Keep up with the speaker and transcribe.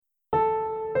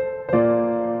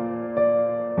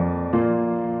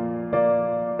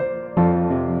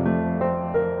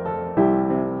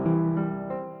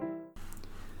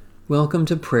Welcome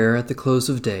to prayer at the close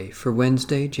of day for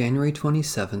Wednesday, January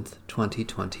 27th,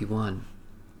 2021.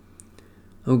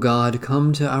 O God,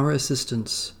 come to our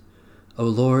assistance. O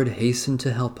Lord, hasten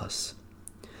to help us.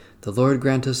 The Lord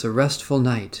grant us a restful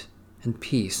night and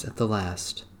peace at the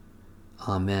last.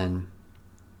 Amen.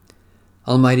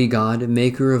 Almighty God,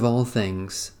 maker of all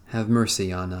things, have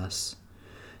mercy on us.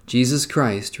 Jesus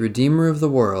Christ, Redeemer of the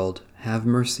world, have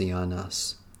mercy on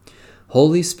us.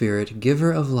 Holy Spirit,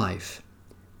 giver of life,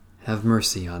 have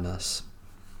mercy on us.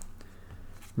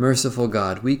 Merciful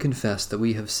God, we confess that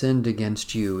we have sinned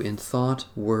against you in thought,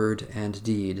 word, and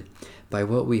deed, by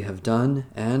what we have done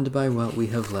and by what we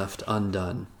have left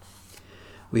undone.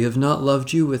 We have not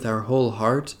loved you with our whole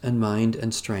heart and mind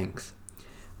and strength.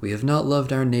 We have not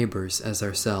loved our neighbors as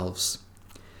ourselves.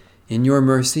 In your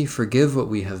mercy, forgive what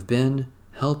we have been,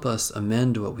 help us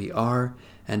amend what we are,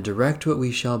 and direct what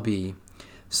we shall be,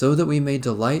 so that we may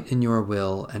delight in your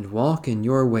will and walk in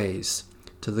your ways,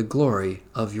 to the glory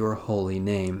of your holy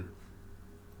name.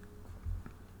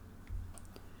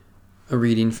 A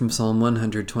reading from Psalm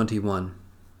 121.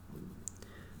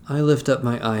 I lift up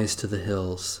my eyes to the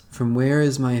hills. From where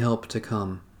is my help to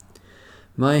come?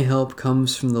 My help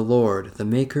comes from the Lord, the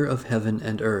maker of heaven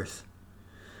and earth.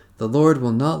 The Lord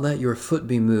will not let your foot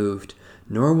be moved,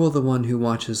 nor will the one who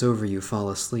watches over you fall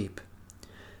asleep.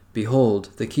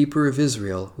 Behold, the keeper of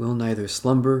Israel will neither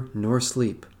slumber nor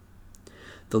sleep.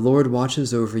 The Lord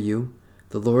watches over you.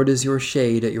 The Lord is your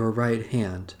shade at your right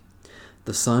hand.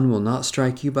 The sun will not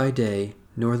strike you by day,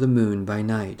 nor the moon by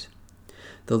night.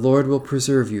 The Lord will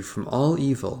preserve you from all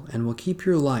evil and will keep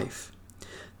your life.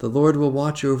 The Lord will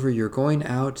watch over your going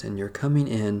out and your coming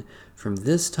in from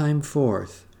this time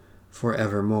forth,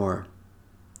 forevermore.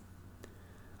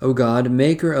 O God,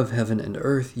 maker of heaven and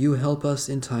earth, you help us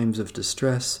in times of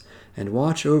distress and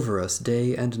watch over us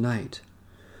day and night.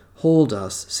 Hold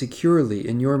us securely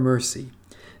in your mercy,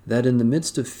 that in the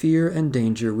midst of fear and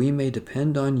danger we may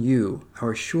depend on you,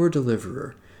 our sure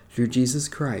deliverer, through Jesus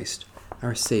Christ,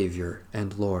 our Savior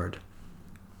and Lord.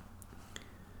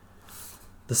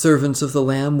 The servants of the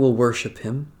Lamb will worship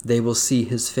him. They will see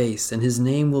his face, and his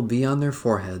name will be on their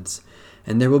foreheads.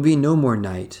 And there will be no more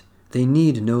night. They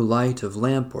need no light of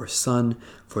lamp or sun,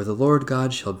 for the Lord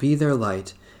God shall be their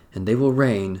light, and they will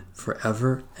reign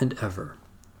forever and ever.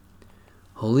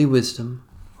 Holy wisdom,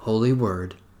 holy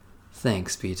word,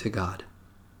 thanks be to God.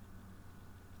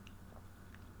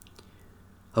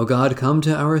 O God, come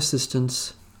to our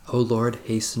assistance. O Lord,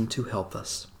 hasten to help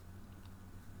us.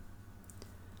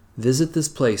 Visit this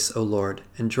place, O Lord,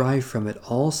 and drive from it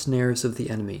all snares of the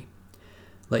enemy.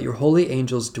 Let your holy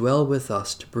angels dwell with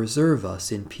us to preserve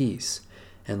us in peace,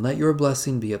 and let your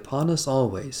blessing be upon us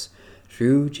always,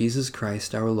 through Jesus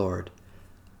Christ our Lord.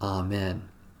 Amen.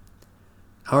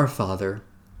 Our Father,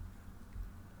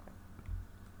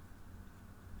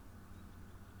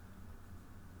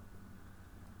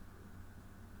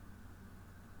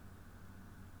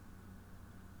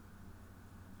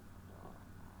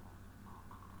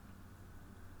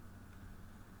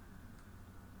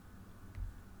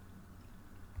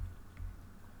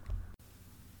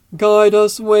 guide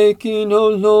us waking, O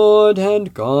Lord,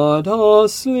 and guard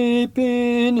us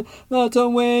sleeping, that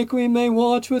awake we may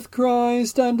watch with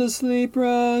Christ, and asleep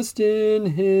rest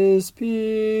in his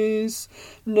peace.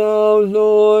 Now,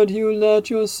 Lord, you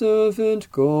let your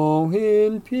servant go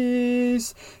in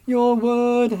peace. Your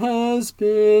word has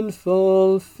been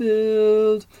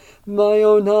fulfilled. My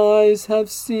own eyes have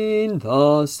seen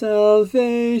the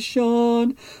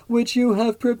salvation which you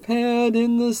have prepared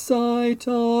in the sight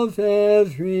of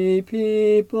every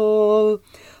people,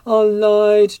 a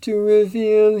light to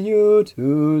reveal you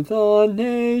to the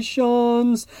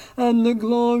nations, and the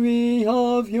glory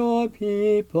of your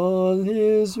people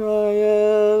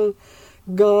Israel.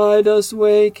 Guide us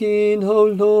waking, O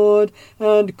Lord,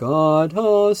 and guard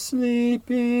us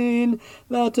sleeping,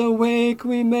 that awake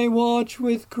we may watch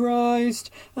with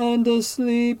Christ, and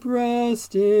asleep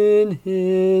rest in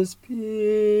his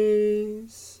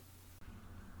peace.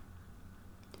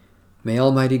 May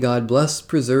Almighty God bless,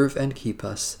 preserve, and keep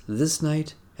us this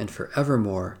night and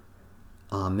forevermore.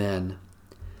 Amen.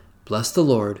 Bless the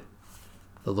Lord.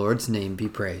 The Lord's name be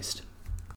praised.